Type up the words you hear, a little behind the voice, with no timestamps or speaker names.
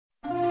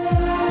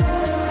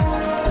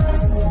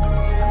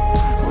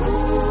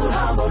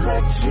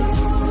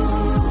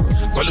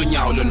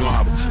Kolonyawo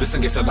lonwabo bese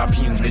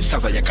ngeselapha ingci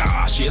ihlaza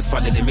yakashi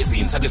esivalele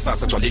emizini sathi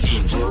sasa gcwale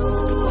linje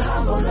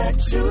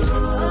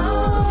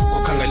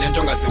ukhangele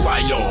into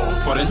ongaziwayo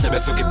for endlebe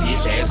soke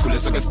ibhidle esikhule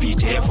soke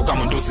sibhidle evuka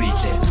umuntu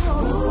uzidle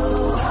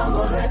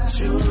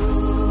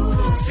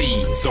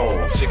sizo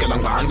fikela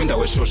ngani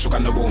kwindawo eshushu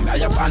kanobomi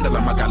ayabanda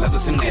lamagala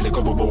zesinqele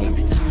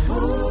kobobomi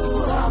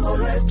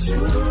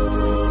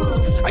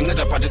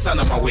anceda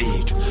phathisana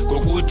mawethu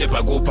ngokude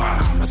bhakupha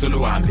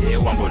masoluhambe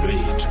uhambo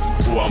lwethu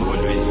uhambo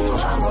lwethu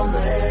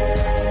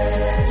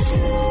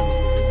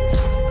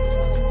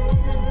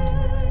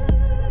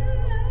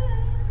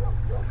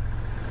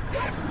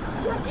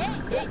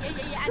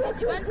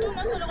Andithi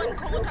nosoloko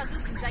ndikhongothwa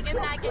zizinja ke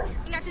mna ke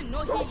ingathi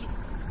ndinohili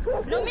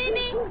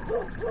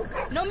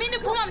nomini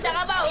phuma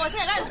mntakabawo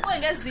singekandiqoyi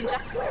ngezinja.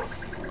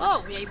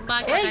 Oh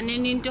uyayibaka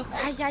kaneni into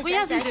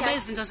uyazi nje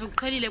bezinja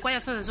zokuqhelile kwaye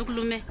soze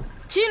zokulume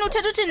Thini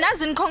uthetha uthi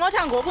nazi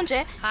nikhongotha ngoku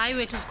nje hayi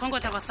wethu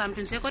sikhongotha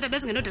kwasamntu nje kodwa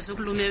bezingenode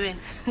zokulume wena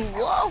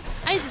wow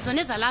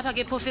ayizizona ezalapha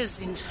ke phofu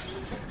ezinja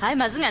hayi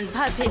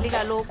mazingandiphapheli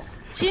kaloku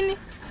thini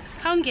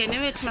khawungene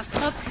wethu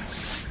masichophe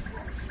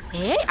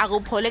hey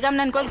akuphole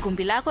kamnandi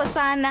kweligumbi lakho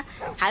sana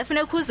hayi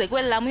funeka ukhuze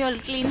kwelami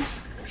uyoliklina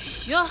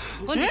yo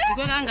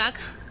ngondidikwe kangaka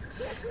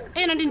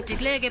eyona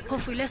ndindidikileyo ke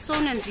phofu ile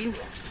sona ndini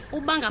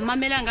uba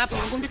ngamamela ngapha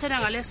ngoku umuntu uthetha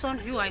ngale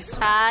sona yu hayiso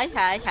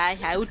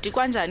hayi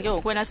udikwa njani ke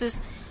ngokwena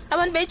sisi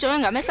abantu beyijonge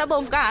ngamehla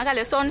bomvu kangaka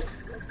le sona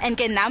and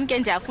ke nami ke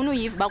ndiyafuna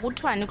uyiva uba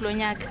kuthiwani kulo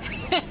nyaka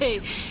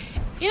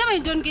inoba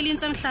yintoni ke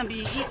linsa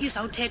mhlawumbi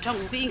izawuthethwa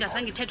ngoku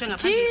ingazange ithethwe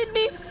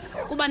ngaphandle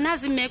kuba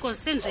nazi imeko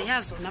zisenje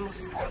yazo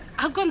namos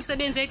akukho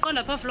msebenzi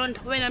uyayiqonda phofu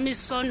londa wena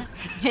misona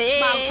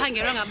ba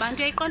ukhangelwa ngabantu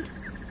uyayiqonda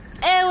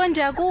ewe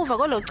ndiyakuva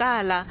kolo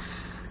cala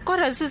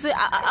kodwa sisi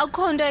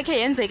akukho nto yakhe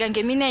yenzeka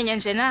ngeminenye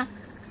nje na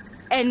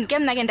and ke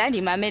mna ke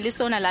ndandimamela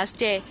isona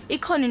last year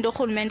ikhona into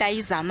urhulumente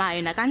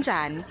ayizamayo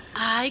nakanjani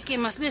hayi ke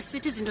masibe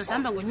sithi izinto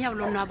zihamba ngonyawo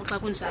lonwabo xa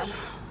kunjalo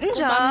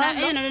njalo mna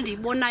eyona nto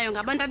ndiyibonayo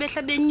ngabantu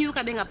abehla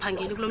benyuka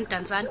bengaphangeli kulo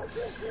mdantsane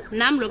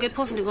nam lo ke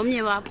phofu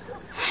ndingomnye wabo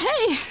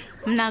hey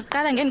mna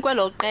kuqala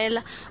ngenikwelo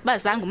qela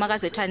bazange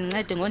umakazethu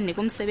andincede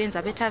ngondinika umsebenzi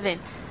apha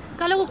ethaveni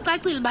kaloku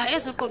kucacile uba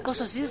ezo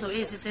qoqosho zizo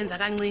ezi senza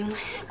kancinci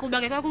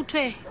kuba ke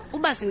kwakuthiwe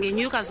uba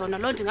zingenyuka zona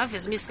loo nto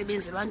ingaveza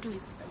imisebenzi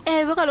ebantwini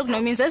ewe kaloku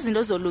nominzi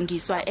ezinto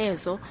zolungiswa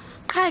ezo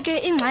qha ke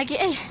ingxaki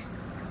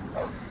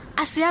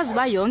asiyazi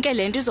uba yonke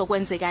le nto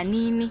izokwenzeka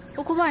nini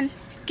ukubona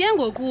ke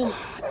ngoku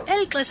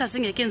eli xesha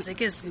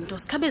zingekenzeki ezi zinto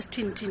sikhabe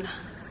sithini thina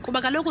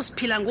kuba kaloku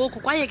siphila ngoku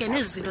kwaye ke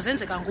nezi zinto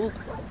zenzeka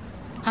ngoku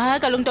hayi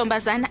kaloku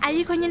ntombazana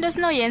ayikho enye into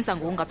esinoyenza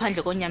ngoku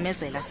ngaphandle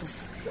konyamezela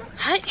sisi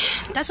hayi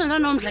ndatsho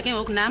ndanomdla ke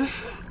ngoku nam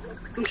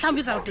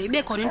mhlawumbi izawude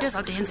ibe khona into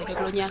ezawude yenzeke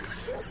kulo nyaka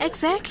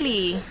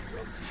exactly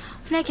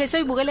funeke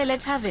soyibukelele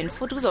ethaveni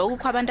futhi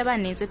kuzokukho abantu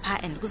abaninzi phaa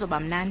and kuzoba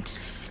mnandi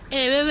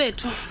ewe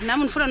wethu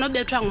nam ndifuna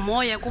nobethwa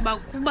ngumoya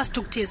kuba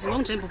sithukuthezi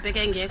ngoku nje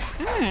mbubheke engekho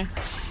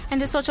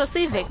and sotsho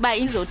sive kuba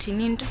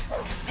izothini into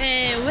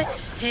ewe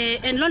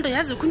and loo nto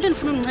yazi ukho into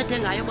endifuna undincede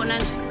ngayo bona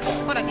nje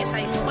kodwa ke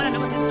sayizibona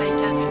noba sesiphaa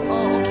ethaveni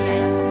oh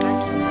okay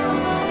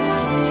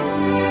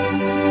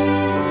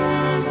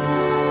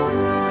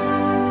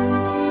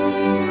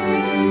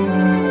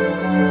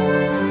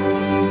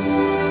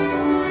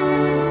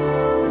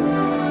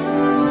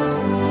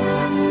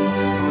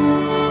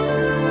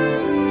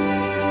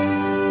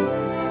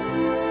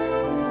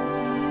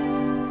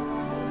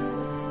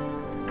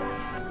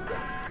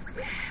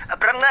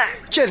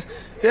Chen,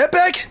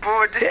 back.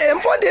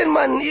 Emfondeni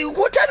man,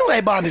 kuthani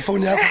ungayibambi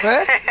ifoni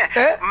yakho,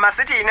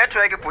 Masithi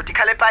inetwork bhuti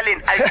khale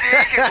epaleni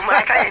ayifiki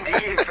kumakha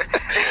endiyive.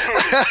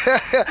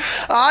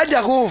 Hayi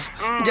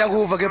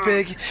ndiyakuva ke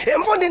Bheki.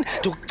 Emfondeni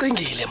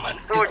ndikucingile man.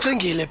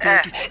 Ndikucingile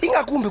Bheki.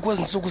 Ingakumbi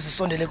kwezi nsuku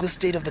zisondele ku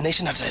State of the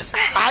Nation address.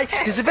 Hayi,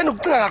 ndisive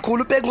ukucinga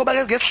kakhulu Bheki ngoba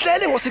ke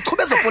ngesihlele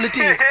ngosichube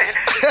ezopolitiki.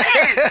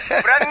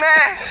 Brane,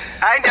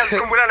 hayi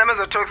ndiyazikhumbula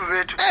namezo talks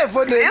zethu.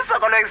 Emfondeni.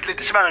 Isokolo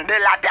exilitish bana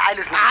belapha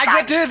Alice.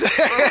 Akethi.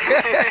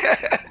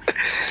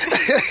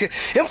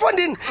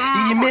 Emfondini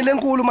yimini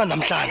enkulu manje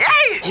namhlanje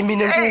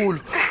yimini enkulu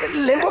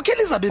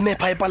lenkokheli izabe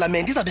mepha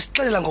eParliament izabe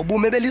sixelela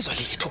ngobume belizwe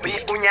lethu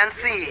Bheki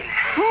unyanisile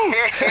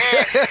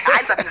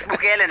hayi zabe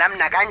sibukele nami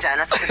na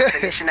kanjani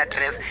asestation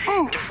address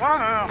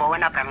ndifuna umbo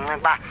wena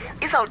bhamnceba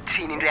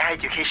izawuthini into ye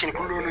education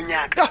kulolu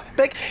nyaka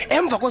Bheki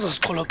emva kwezo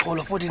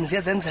siqholoqholo futhi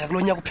ziyenzeka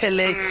kulonyaka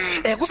upheleyo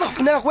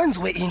kusafuneka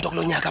kwenziwe into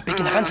kulonyaka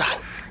Bheki na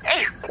kanjani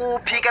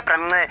kuphi ke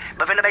bramnce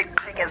bavele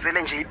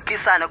bayiqhekezele nje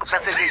ipisana ku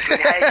percentage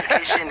ye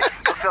education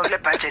kufika kule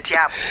budget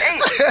yabo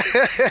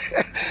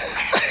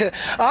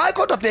hayi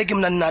kodwa Bheki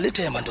mina ninalo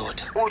ithemba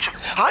ndoda utsho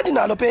hayi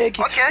nalo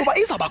Bheki kuba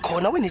izaba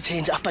khona when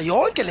change after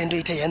yonke lento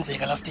ethe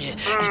yenzeka last year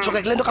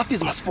ijoke kulento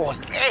kaFizi Masifole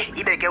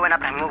ibeke wena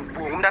bramnce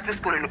umuntu apha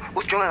esikoleni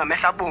usijonga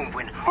ngamehla abomvu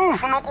wena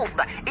ufuna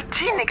ukuba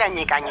ithini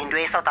kanye into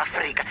yeSouth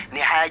Africa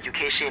ne-higher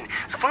education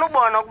sifuna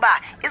ukubona ukuba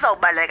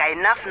izawubaleka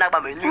enough na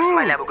kuba menyusa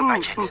imali yabo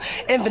ku-budget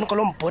emveni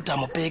kolomboda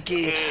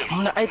Bheki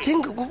mina I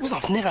think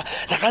kuzafuneka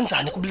la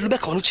kanjani kube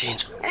khona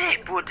uchange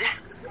bhuti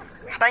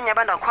abanye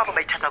abantu akhapha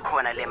bayithatha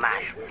khona le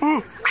mali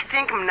I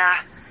think mna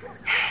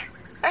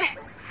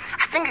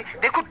I think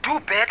they could do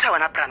better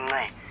when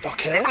Abranxe.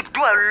 Okay. They could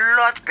do a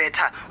lot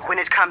better when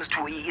it comes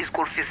to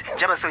school fees.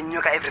 Njengoba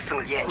sonyuka every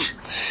single year.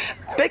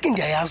 Bheki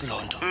ndiyayazi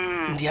lonto.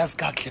 Ndiyazi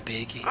kahle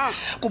Bheki.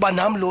 Kuba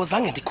nami lo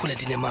zange ndikhule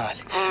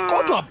ndinemali.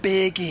 Kodwa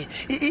Bheki,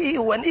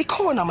 when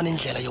ikhona manje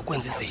indlela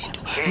yokwenza izinto.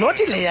 Not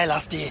le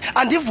last year.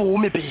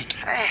 Andivumi Bheki.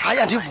 Hayi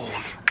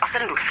andivumi.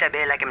 Asele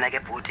ndokuhlebela ke mina ke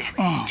bhuti.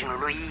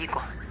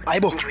 Ndinoloyiko.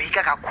 Hayibo.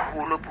 Ndiyoyika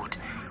kakhulu bhuti.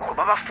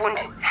 Ngoba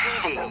abafundi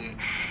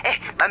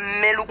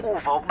bamela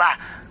ukuva ukuba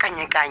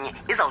kanye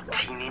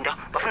izawuthini into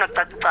bafuna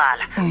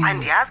ukucacisala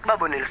andiyazi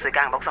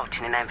babonelisekanga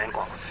bakuzawuthini na emveni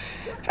koko.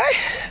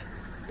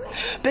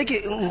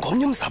 Bheki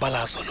ngomnye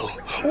umzabalazo lo.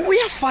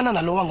 Uyafana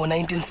nalowa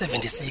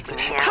ngo1976.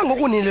 Kha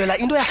ngokunilela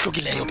into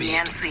yahlukileyo Bheki.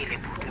 Ngiyanisile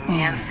bhuti,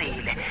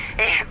 ngiyanisile.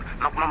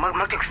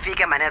 Makuthi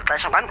kufike manje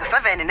ixesha ngani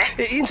ku7 ne?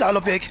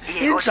 Injalo Bheki,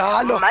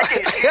 injalo.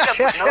 Manje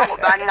no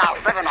ngobani na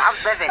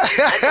 7:30.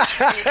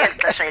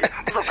 Ixesha ile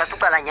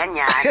uzocacisala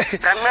nyanyana.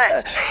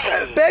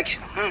 Bheki,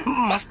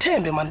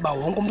 masithembe manje ba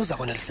wonke umuntu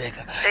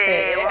uzakoneliseka.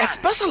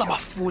 Especially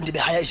abafundi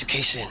behigher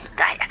education.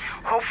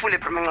 Hopefully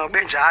Promengqa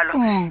benjalo.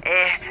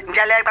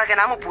 Ndiyaleqa ke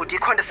nami ubhuti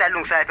ikhonto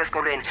siyalungisa lapha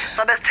esikolweni.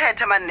 Sobe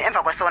sithethe manje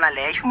emva kwesona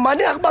leyo.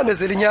 Manje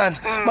akubambezela inyana.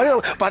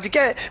 Manje but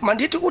ke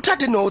mandithi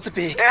uthathe notes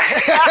Bheki.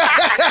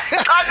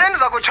 Xa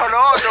sendiza kutsho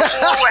loo nto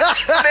kuwe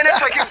bene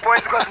talking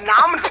points because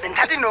nami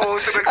ndithatha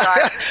inotes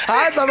kwexesha.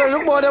 Hayi zabe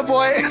ukubona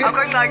boy.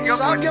 Akho ngxaki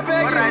Sonke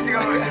Alright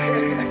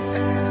Bheki.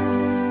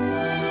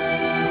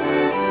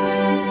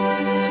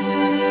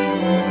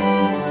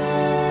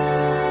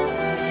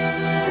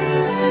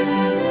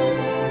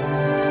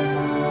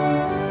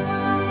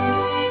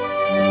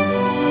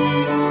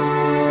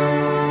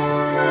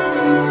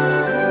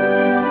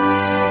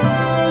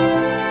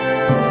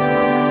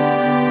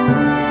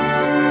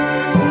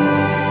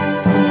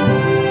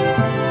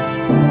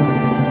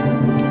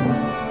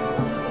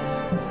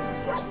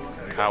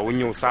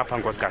 Unyusa apha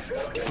nkosikazi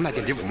ndifuna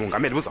ke ndivume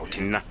ungameli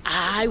uzawuthini na.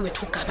 Hayi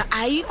wethu Gaba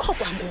ayikho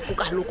kwangoku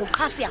kaloku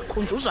qha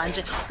siyakhunjuzwa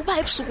nje uba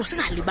ebusuku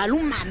singalibali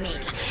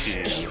umamela.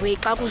 Ewe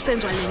xa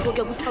kusenziwa lento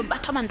ke kuthiwa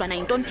bathi abantwana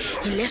yintoni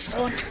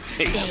yilesona.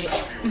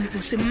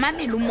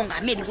 Simamela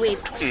umongameli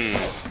wethu.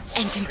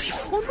 And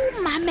ndifuna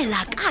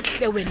umamela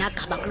kahle wena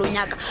Gaba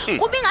kulonyaka.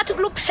 Kuba ingathi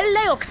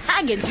kulupheleleyo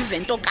khange ndive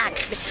into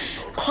kahle.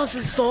 Cause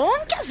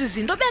zonke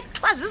izinto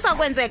bekuthiwa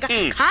zizakwenzeka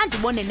kha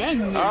ndibone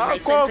nenyama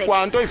isenzeka. Akho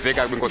kwanto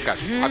iveka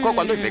kwinkosikazi. Akho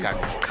kwanto iveka.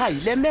 Qha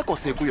yile meko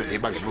sekuyo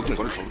lebangela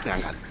ucingo oluhlobo ucinga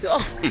ngalo.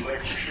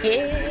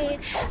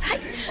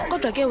 Hayi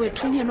kodwa ke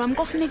wethu nyeni wami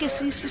kofuneke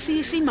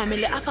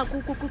simamele apha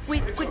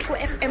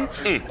ku-trufm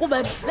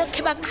kuba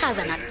bekhe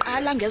bachaza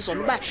naqala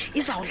ngezolo uba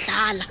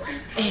izawudlala.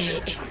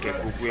 Ke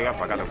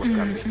kuyavakala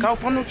nkosikazi. Kha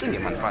ufuna ucinge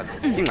manfazi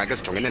ingxaki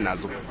esijongene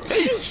nazo.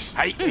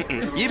 Hayi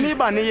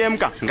yimibani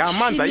yemka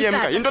ngamanzi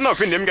ayemka into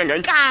nophinde yemka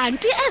nganye.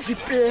 Kanti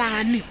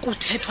eziplani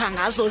kuthethwa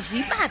ngazo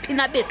zibaphi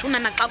na bethu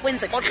nana xa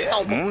kwenzeka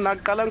ohlobo. Mna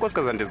qala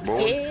nkosikazi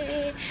ndizibona.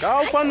 Ka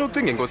ufana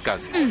ucinge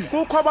nkosikazi.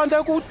 Kukho abantu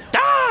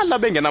ekudala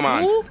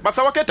bengenamanzi.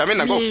 Basawakhe edameni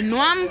nangoku.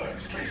 Yinwam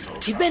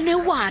ndibe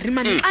newari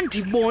mani xa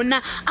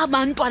ndibona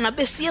abantwana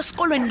besiya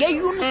esikolweni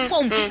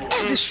ngeuniform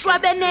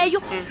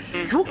ezishwabeneyo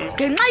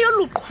ngenxa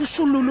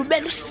yoluqhushululu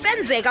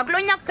belusenzeka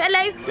kulonyaka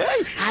kupheleyo.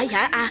 Hayi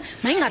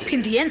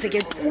mayingaphindi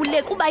yenzeke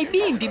kule kuba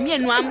ibindi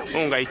myeni wami.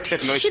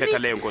 Ungayithethi noyithetha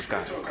leyo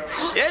nkosikazi.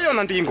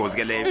 Yeyona nto ingozi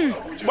ke leyo.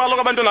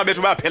 Ubaloka abantwana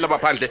bethu bayaphela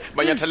baphandle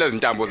banyathela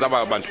izintambo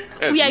zaba abantu.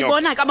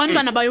 Uyayibona ke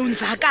abantwana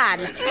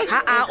bayonzakala.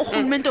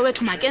 Urhulumente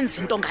wethu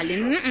makenze into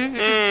ngaleni.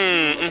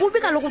 Kubi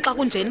kaloku xa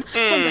kunjena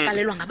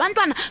sonzakalelwa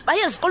ngabantwana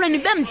baye ezikolweni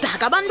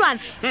bemdaka abantwana.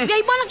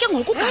 Uyayibona ke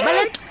ngoku Gaba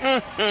lento.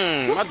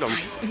 Madlomo.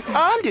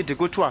 Andithi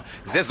kuthiwa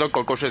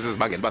zezoqoqosho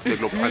ezizibangela basibe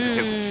kulo phansi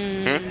phezulu.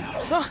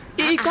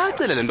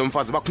 Icacile lento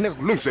mfazi bakufuneka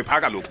kulungiswe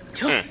phaka lokho.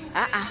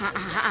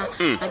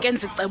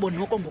 Makenze icebo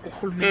noko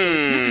ngokurhulumente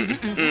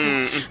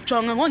wethu.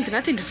 Jonga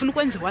ndingathi ndifuna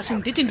ukwenza washing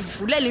ndithi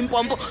ndivulele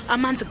impompo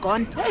amanzi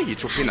gone.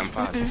 Yitsho phina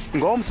mfazi.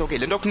 Ngomso ke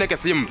lento kufuneka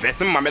simve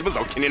simamele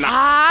uzawuthini na.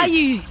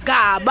 Hayi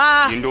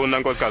Gaba. Yintoni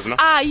nkosikazi na?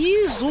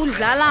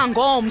 Ayizudlala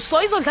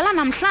ngomso izodlala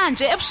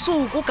namhlanje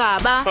ebusuku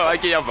Gaba. Hayi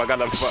ke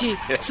yavakala mfazi.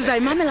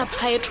 Sizayimamela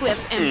phaya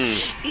e-trufm.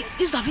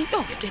 Izabe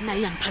yodena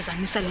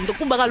iyangiphazamisa lento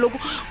kuba kaloku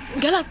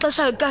ngela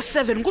xesha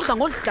ka7 kudla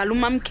ngodlala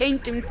umam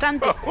Kate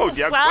mthanda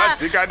kufa.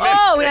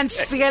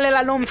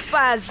 Uyandisikelela lo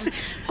mfazi.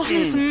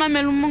 Kufuneka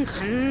simamela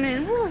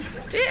umongane.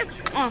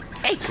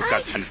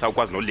 Nkosikazi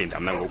andisawukwazi nolinda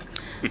mna ngoku.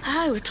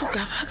 Hayi wethu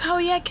Gaba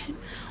khawuyeke.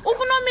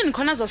 Ubunomini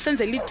khona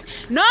azosenzela ithi.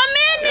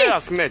 Nomini.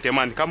 Asincede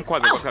mani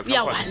kamkhwaze nkosikazi.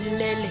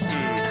 Uyawalele.